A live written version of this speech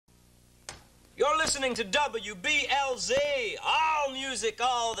You're listening to WBLZ. All music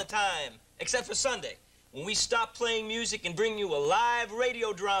all the time. Except for Sunday, when we stop playing music and bring you a live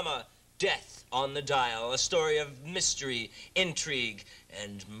radio drama, Death on the Dial, a story of mystery, intrigue,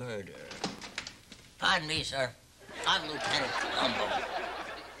 and murder. Pardon me, sir. I'm Lieutenant Columbo.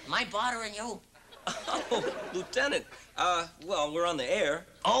 Am I bothering you? Oh, Lieutenant. Well, we're on the air.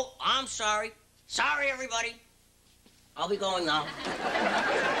 Oh, I'm sorry. Sorry, everybody. I'll be going now.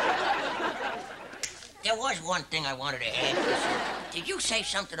 There was one thing I wanted to ask you, sir. Did you say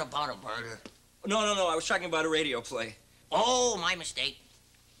something about a murder? No. I was talking about a radio play. Oh, my mistake.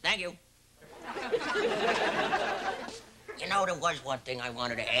 Thank you. You know, there was one thing I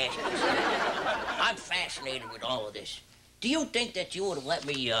wanted to ask you, sir. I'm fascinated with all of this. Do you think that you would have let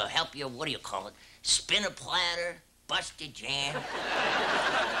me help you, what do you call it, spin a platter, bust a jam?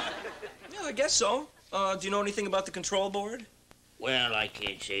 Yeah, I guess so. Do you know anything about the control board? Well, I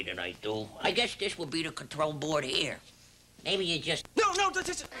can't say that I do. I guess this would be the control board here. Maybe you just... No. Did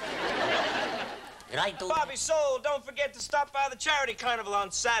I do... Bobby Soul, don't forget to stop by the charity carnival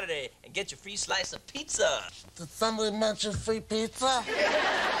on Saturday and get your free slice of pizza. Did somebody mention free pizza?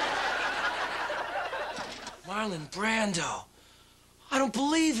 Marlon Brando. I don't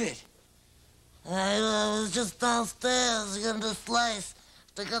believe it. I was just downstairs getting a slice.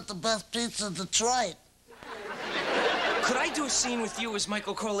 They got the best pizza in Detroit. Could I do a scene with you as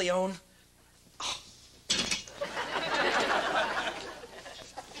Michael Corleone? Oh.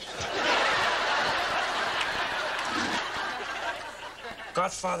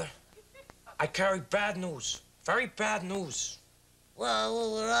 Godfather, I carry bad news. Very bad news.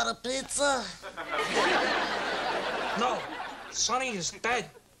 Well, we're out of pizza? No, Sonny is dead.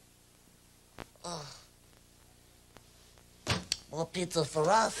 Oh. More pizza for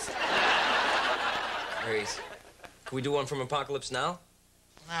us? Grace, can we do one from Apocalypse Now?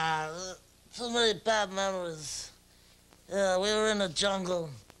 Too many bad memories. Yeah, we were in the jungle.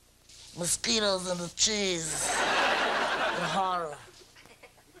 Mosquitoes and the cheese. The horror.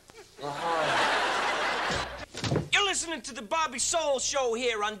 The horror. You're listening to the Bobby Soul Show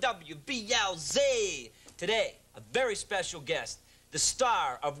here on WBLZ. Today, a very special guest, the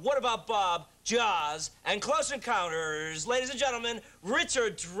star of What About Bob, Jaws, and Close Encounters, ladies and gentlemen,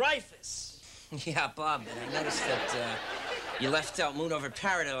 Richard Dreyfuss. Yeah, Bob, but I noticed that you left out Moon Over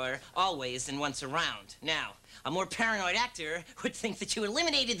Parador always and once around. Now, a more paranoid actor would think that you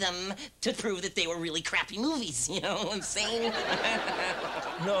eliminated them to prove that they were really crappy movies. You know what I'm saying?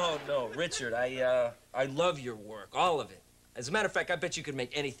 No, Richard, I love your work, all of it. As a matter of fact, I bet you could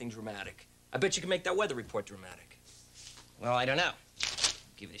make anything dramatic. I bet you could make that weather report dramatic. Well, I don't know.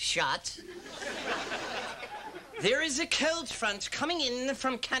 Give it a shot. There is a cold front coming in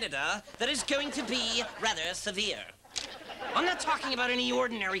from Canada that is going to be rather severe. I'm not talking about any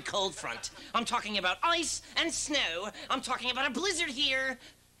ordinary cold front. I'm talking about ice and snow. I'm talking about a blizzard here,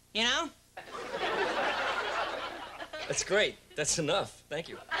 you know? That's great. That's enough. Thank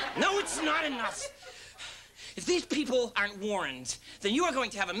you. No, it's not enough. If these people aren't warned, then you are going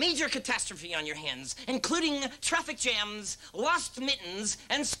to have a major catastrophe on your hands, including traffic jams, lost mittens,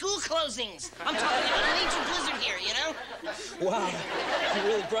 and school closings. I'm talking about a major blizzard here, you know? Wow, you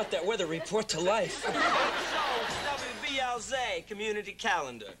really brought that weather report to life. WBLZ Community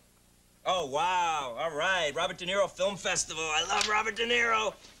Calendar. Oh, wow. All right. Robert De Niro Film Festival. I love Robert De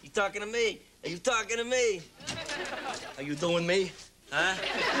Niro. You talking to me? Are you talking to me? Are you doing me? Huh?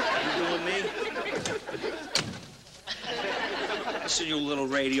 Are you doing me? Listen, you little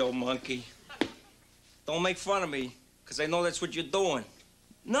radio monkey. Don't make fun of me, because I know that's what you're doing.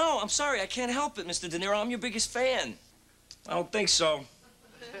 No, I'm sorry. I can't help it, Mr. De Niro. I'm your biggest fan. I don't think so.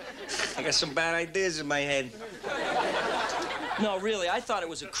 I got some bad ideas in my head. No, really, I thought it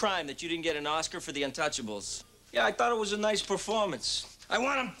was a crime that you didn't get an Oscar for The Untouchables. Yeah, I thought it was a nice performance. I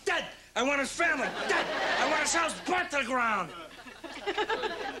want him dead. I want his family dead. I want his house burnt to the ground.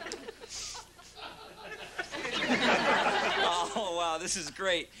 Oh, wow, this is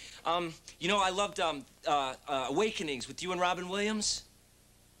great. You know, I loved Awakenings with you and Robin Williams.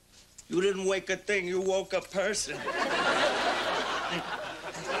 You didn't wake a thing, you woke a person.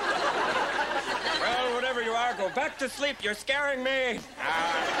 Well, whatever you are, go back to sleep. You're scaring me.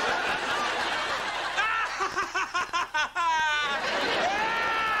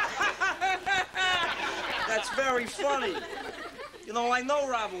 That's very funny. You know, I know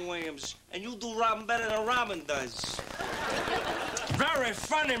Robin Williams, and you do Robin better than Robin does. Very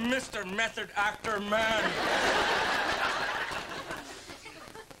funny, Mr. Method Actor Man.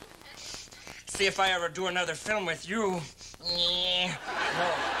 See if I ever do another film with you. Yeah.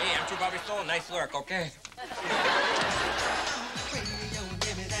 Oh, hey, I'm Bobby Soul. Nice work, okay?